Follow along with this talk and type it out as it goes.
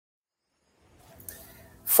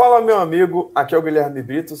Fala, meu amigo, aqui é o Guilherme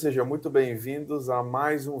Brito, sejam muito bem-vindos a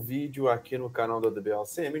mais um vídeo aqui no canal da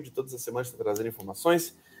DBLCM, de todas as semanas está trazendo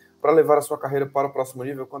informações para levar a sua carreira para o próximo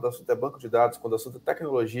nível, quando o assunto é banco de dados, quando o assunto é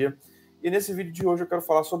tecnologia. E nesse vídeo de hoje eu quero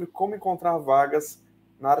falar sobre como encontrar vagas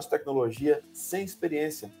na área de tecnologia sem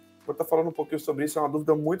experiência. Vou estar falando um pouquinho sobre isso, é uma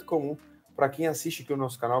dúvida muito comum para quem assiste aqui o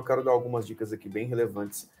nosso canal. Eu quero dar algumas dicas aqui bem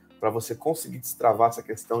relevantes para você conseguir destravar essa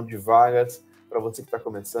questão de vagas, para você que está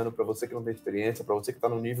começando, para você que não tem experiência, para você que está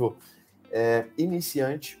no nível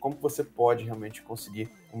iniciante, como você pode realmente conseguir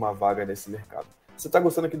uma vaga nesse mercado. Se você está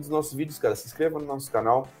gostando aqui dos nossos vídeos, cara, se inscreva no nosso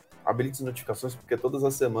canal, habilite as notificações, porque todas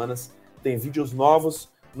as semanas tem vídeos novos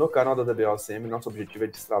no canal da DBLCM. Nosso objetivo é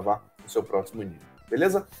destravar o seu próximo nível,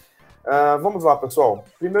 beleza? Vamos lá, pessoal.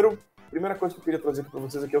 Primeira coisa que eu queria trazer aqui para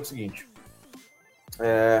vocês aqui é o seguinte.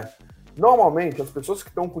 Normalmente, as pessoas que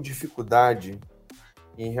estão com dificuldade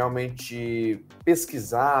em realmente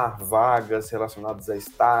pesquisar vagas relacionadas a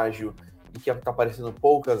estágio e que está aparecendo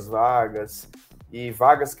poucas vagas e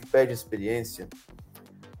vagas que pedem experiência,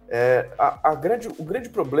 o grande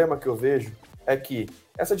problema que eu vejo é que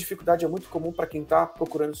essa dificuldade é muito comum para quem está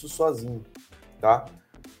procurando isso sozinho, tá?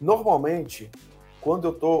 Normalmente, quando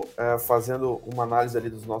eu estou fazendo uma análise ali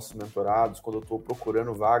dos nossos mentorados, quando eu estou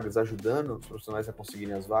procurando vagas, ajudando os profissionais a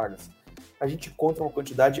conseguirem as vagas, a gente encontra uma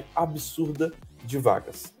quantidade absurda de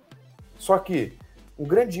vagas. Só que um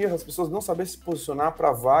grande erro é as pessoas não saberem se posicionar para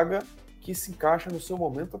a vaga que se encaixa no seu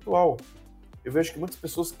momento atual. Eu vejo que muitas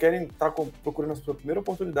pessoas querem estar procurando a sua primeira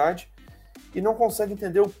oportunidade e não conseguem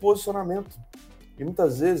entender o posicionamento. E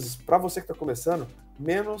muitas vezes, para você que está começando,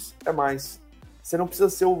 menos é mais. Você não precisa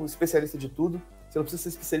ser o especialista de tudo, você não precisa ser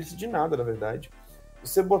especialista de nada, na verdade.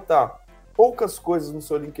 Você botar poucas coisas no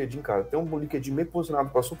seu LinkedIn, cara, ter um LinkedIn bem posicionado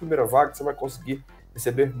para a sua primeira vaga, você vai conseguir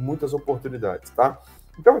receber muitas oportunidades, tá?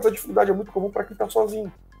 Então, essa dificuldade é muito comum para quem está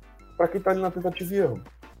sozinho, para quem está ali na tentativa e erro.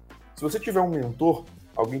 Se você tiver um mentor,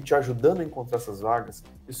 alguém te ajudando a encontrar essas vagas,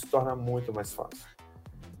 isso se torna muito mais fácil.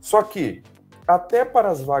 Só que, até para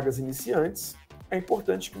as vagas iniciantes, é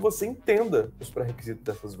importante que você entenda os pré-requisitos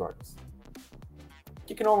dessas vagas. O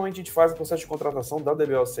que normalmente a gente faz no processo de contratação da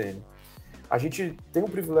DBLCM? A gente tem um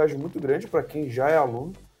privilégio muito grande para quem já é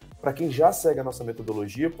aluno, para quem já segue a nossa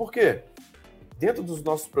metodologia, porque dentro dos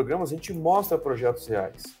nossos programas a gente mostra projetos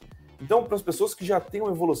reais. Então, para as pessoas que já têm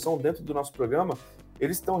uma evolução dentro do nosso programa,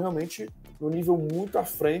 eles estão realmente no nível muito à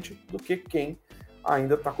frente do que quem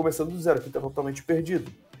ainda está começando do zero, quem está totalmente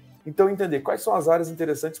perdido. Então, entender quais são as áreas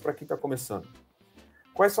interessantes para quem está começando.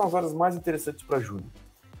 Quais são as áreas mais interessantes para júnior.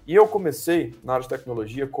 E eu comecei na área de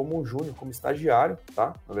tecnologia como um júnior, como estagiário,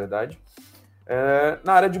 tá? Na verdade,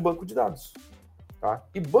 na área de banco de dados. Tá?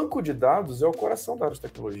 E banco de dados é o coração da área de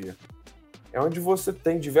tecnologia. É onde você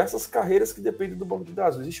tem diversas carreiras que dependem do banco de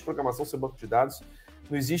dados. Não existe programação sem banco de dados,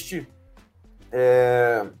 não existe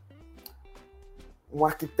um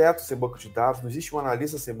arquiteto sem banco de dados, não existe um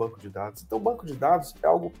analista sem banco de dados. Então, banco de dados é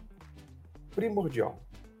algo primordial,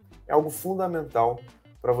 é algo fundamental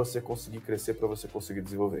para você conseguir crescer, para você conseguir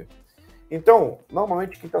desenvolver. Então,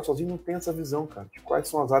 normalmente quem está sozinho não tem essa visão, cara, de quais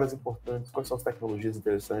são as áreas importantes, quais são as tecnologias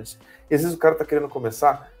interessantes. E às vezes o cara está querendo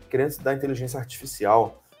começar, querendo estudar inteligência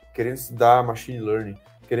artificial, querendo estudar machine learning,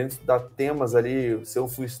 querendo estudar temas ali, ser um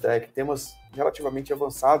full stack, temas relativamente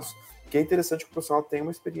avançados, que é interessante que o profissional tenha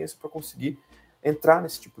uma experiência para conseguir entrar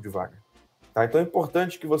nesse tipo de vaga. Tá? Então é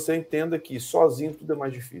importante que você entenda que sozinho tudo é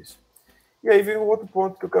mais difícil. E aí vem um outro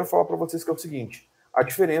ponto que eu quero falar para vocês, que é o seguinte: a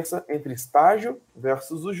diferença entre estágio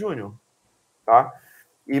versus o júnior. Tá?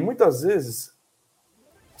 E muitas vezes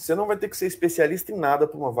você não vai ter que ser especialista em nada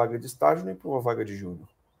para uma vaga de estágio nem para uma vaga de júnior.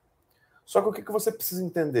 Só que o que você precisa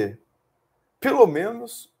entender? Pelo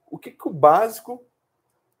menos o que o básico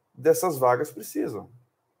dessas vagas precisam.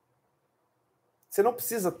 Você não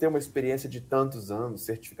precisa ter uma experiência de tantos anos,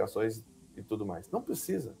 certificações e tudo mais. Não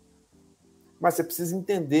precisa. Mas você precisa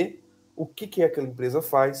entender o que aquela empresa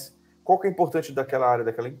faz, qual que é importante daquela área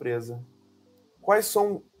daquela empresa, quais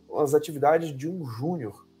são as atividades de um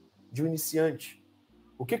júnior, de um iniciante.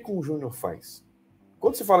 O que um júnior faz?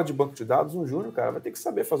 Quando se fala de banco de dados, um júnior, cara, vai ter que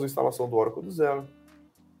saber fazer a instalação do Oracle do zero.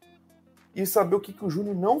 E saber o que o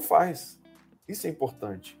júnior não faz. Isso é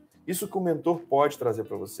importante. Isso que o mentor pode trazer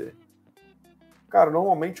para você. Cara,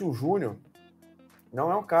 normalmente o júnior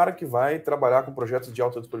não é um cara que vai trabalhar com projetos de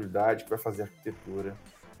alta disponibilidade, que vai fazer arquitetura,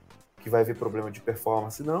 que vai ver problema de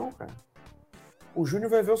performance. Não, cara. O júnior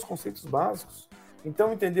vai ver os conceitos básicos.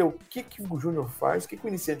 Então, entender o que o júnior faz, o que o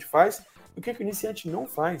iniciante faz e o que o iniciante não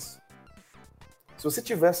faz. Se você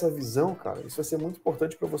tiver essa visão, cara, isso vai ser muito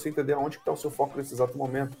importante para você entender aonde está o seu foco nesse exato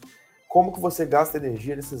momento. Como que você gasta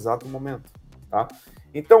energia nesse exato momento, tá?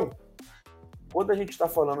 Então, quando a gente está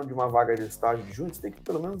falando de uma vaga de estágio de júnior, você tem que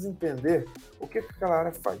pelo menos entender o que aquela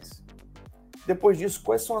área faz. Depois disso,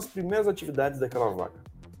 quais são as primeiras atividades daquela vaga?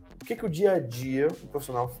 O que o dia a dia o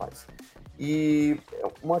profissional faz? E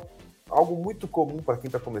algo muito comum para quem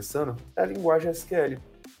está começando é a linguagem SQL,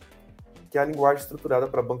 que é a linguagem estruturada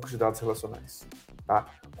para bancos de dados relacionais. Tá?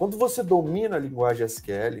 Quando você domina a linguagem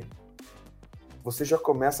SQL, você já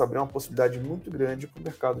começa a abrir uma possibilidade muito grande para o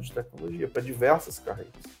mercado de tecnologia, para diversas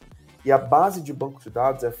carreiras. E a base de banco de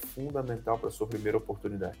dados é fundamental para a sua primeira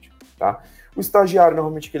oportunidade. Tá? O estagiário,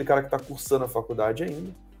 normalmente, é aquele cara que está cursando a faculdade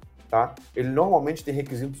ainda. Tá? Ele normalmente tem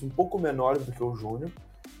requisitos um pouco menores do que o júnior.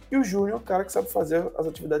 E o júnior é o cara que sabe fazer as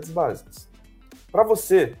atividades básicas. Para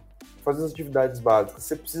você fazer as atividades básicas,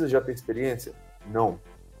 você precisa já ter experiência? Não.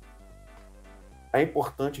 É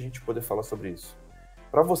importante a gente poder falar sobre isso.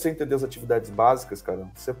 Para você entender as atividades básicas, cara,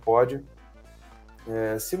 você pode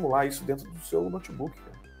simular isso dentro do seu notebook,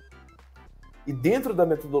 cara. E dentro da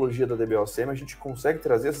metodologia da DBOCM, a gente consegue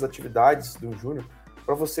trazer essas atividades do júnior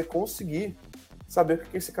para você conseguir saber o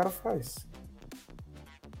que esse cara faz.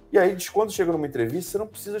 E aí, quando chega numa entrevista, você não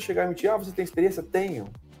precisa chegar e mentir, você tem experiência? Tenho.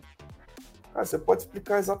 Você pode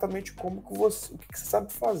explicar exatamente o que você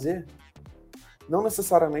sabe fazer. Não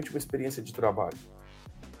necessariamente uma experiência de trabalho.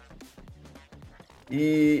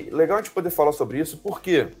 E legal a gente poder falar sobre isso,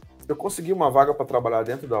 porque eu consegui uma vaga para trabalhar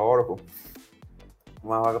dentro da Oracle,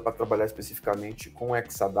 uma vaga para trabalhar especificamente com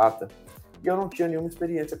Exadata, e eu não tinha nenhuma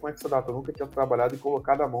experiência com Exadata, eu nunca tinha trabalhado e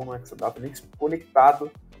colocado a mão no Exadata, nem conectado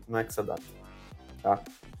no Exadata. Tá?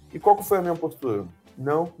 E qual que foi a minha postura?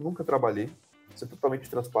 Não, nunca trabalhei, ser totalmente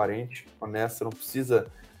transparente, honesto, você não precisa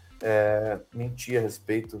mentir a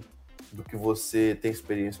respeito do que você tem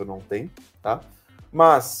experiência ou não tem, tá?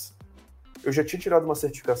 Mas eu já tinha tirado uma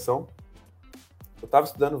certificação, eu estava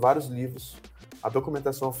estudando vários livros, a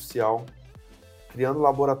documentação oficial, criando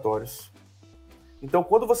laboratórios. Então,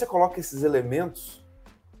 quando você coloca esses elementos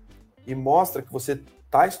e mostra que você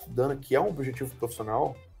está estudando, que é um objetivo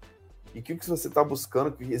profissional, e que o que você está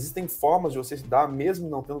buscando, que existem formas de você estudar, mesmo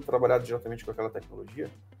não tendo trabalhado diretamente com aquela tecnologia,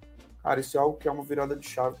 cara, isso é algo que é uma virada de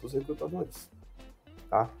chave para os recrutadores.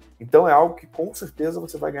 Tá? Então, é algo que, com certeza,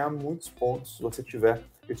 você vai ganhar muitos pontos se você tiver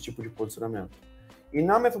esse tipo de posicionamento. E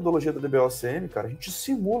na metodologia da DBOCM, cara, a gente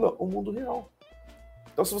simula o mundo real.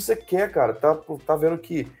 Então, se você quer, cara, tá vendo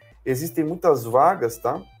que existem muitas vagas,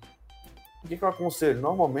 tá? O que eu aconselho?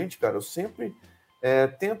 Normalmente, cara, eu sempre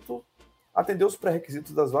tento atender os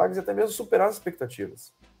pré-requisitos das vagas e até mesmo superar as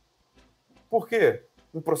expectativas. Por quê?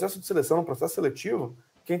 No processo de seleção, no processo seletivo,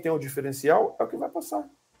 quem tem o diferencial é o que vai passar.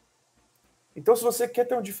 Então, se você quer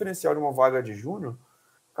ter um diferencial de uma vaga de júnior,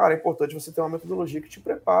 cara, é importante você ter uma metodologia que te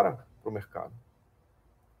prepara para o mercado.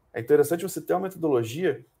 É interessante você ter uma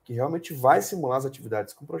metodologia que realmente vai simular as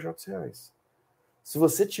atividades com projetos reais. Se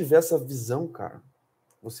você tiver essa visão, cara,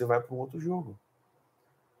 você vai para um outro jogo.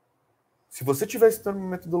 Se você estiver estudando uma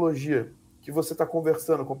metodologia que você está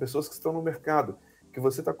conversando com pessoas que estão no mercado, que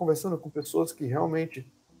você está conversando com pessoas que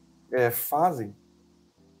realmente fazem,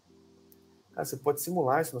 cara, você pode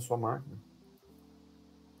simular isso na sua máquina.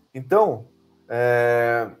 Então,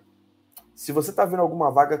 se você está vendo alguma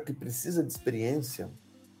vaga que precisa de experiência,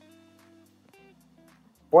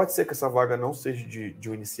 pode ser que essa vaga não seja de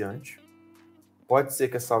um iniciante, pode ser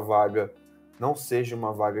que essa vaga não seja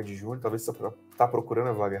uma vaga de júnior, talvez você está procurando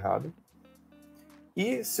a vaga errada.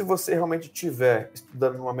 E se você realmente estiver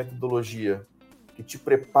estudando uma metodologia que te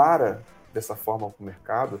prepara dessa forma para o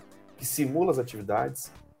mercado, que simula as atividades,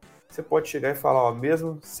 você pode chegar e falar,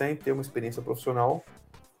 mesmo sem ter uma experiência profissional,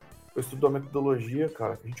 eu estudo a metodologia,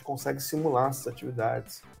 cara, que a gente consegue simular essas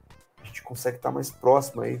atividades, a gente consegue estar mais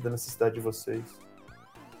próximo aí da necessidade de vocês,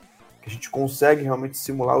 que a gente consegue realmente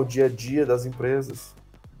simular o dia a dia das empresas.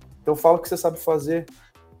 Então fala o que você sabe fazer.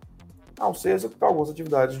 Eu sei executar algumas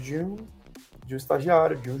atividades de um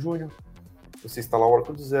estagiário, de um júnior. Eu sei instalar o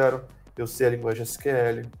Oracle do zero, eu sei a linguagem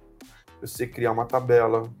SQL, eu sei criar uma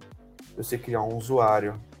tabela, eu sei criar um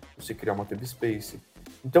usuário, eu sei criar uma table space.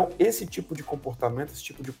 Então, esse tipo de comportamento, esse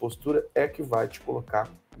tipo de postura é que vai te colocar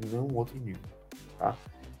em um outro nível. Tá?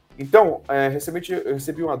 Então, recentemente eu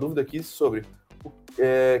recebi uma dúvida aqui sobre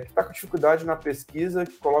que está com dificuldade na pesquisa,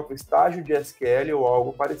 que coloca o estágio de SQL ou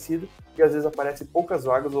algo parecido, e às vezes aparecem poucas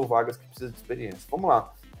vagas ou vagas que precisam de experiência. Vamos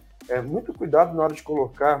lá. Muito cuidado na hora de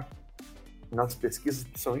colocar nas pesquisas,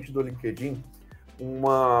 principalmente do LinkedIn,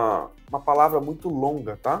 uma palavra muito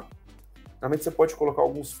longa, tá? Realmente você pode colocar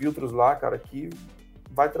alguns filtros lá, cara, que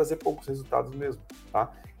vai trazer poucos resultados mesmo,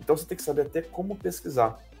 tá? Então você tem que saber até como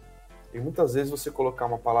pesquisar. E muitas vezes você colocar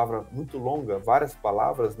uma palavra muito longa, várias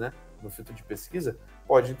palavras, né, no filtro de pesquisa,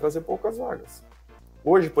 pode trazer poucas vagas.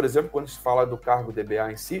 Hoje, por exemplo, quando se fala do cargo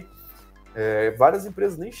DBA em si, Várias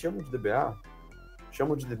empresas nem chamam de DBA,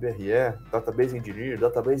 chamam de DBRE, Database Engineer,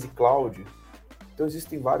 Database Cloud. Então,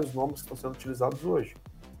 existem vários nomes que estão sendo utilizados hoje.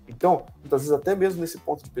 Então, muitas vezes, até mesmo nesse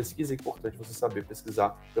ponto de pesquisa, é importante você saber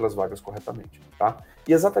pesquisar pelas vagas corretamente, tá?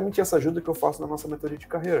 E exatamente essa ajuda que eu faço na nossa mentoria de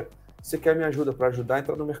carreira. Você quer minha ajuda para ajudar a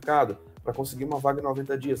entrar no mercado, para conseguir uma vaga em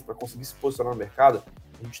 90 dias, para conseguir se posicionar no mercado?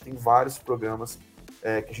 A gente tem vários programas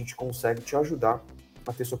que a gente consegue te ajudar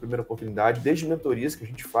a ter sua primeira oportunidade, desde mentorias que a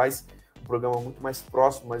gente faz, um programa muito mais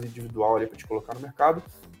próximo, mais individual ali para te colocar no mercado,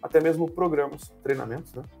 até mesmo programas,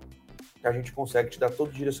 treinamentos, né? Que a gente consegue te dar todo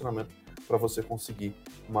o direcionamento para você conseguir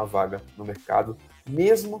uma vaga no mercado,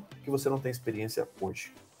 mesmo que você não tenha experiência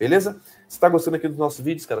hoje. Beleza? Se está gostando aqui dos nossos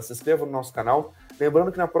vídeos, cara, se inscreva no nosso canal.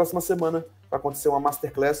 Lembrando que na próxima semana vai acontecer uma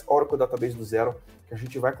Masterclass Oracle Database do Zero, que a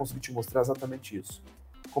gente vai conseguir te mostrar exatamente isso.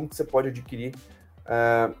 Como que você pode adquirir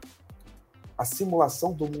a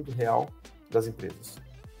simulação do mundo real das empresas.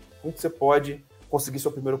 Como que você pode conseguir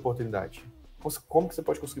sua primeira oportunidade? Como que você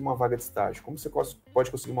pode conseguir uma vaga de estágio? Como você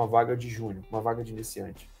pode conseguir uma vaga de júnior, uma vaga de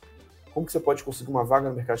iniciante? Como que você pode conseguir uma vaga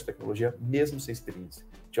no mercado de tecnologia mesmo sem experiência?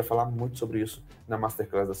 A gente vai falar muito sobre isso na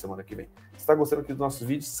Masterclass da semana que vem. Se está gostando aqui dos nossos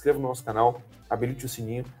vídeos, se inscreva no nosso canal, habilite o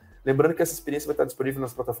sininho. Lembrando que essa experiência vai estar disponível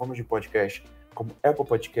nas plataformas de podcast, como Apple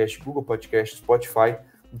Podcast, Google Podcast, Spotify.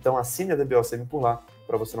 Então assine a DBOCM por lá,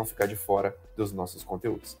 para você não ficar de fora dos nossos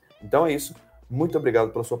conteúdos. Então é isso. Muito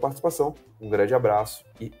obrigado pela sua participação, um grande abraço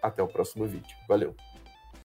e até o próximo vídeo. Valeu!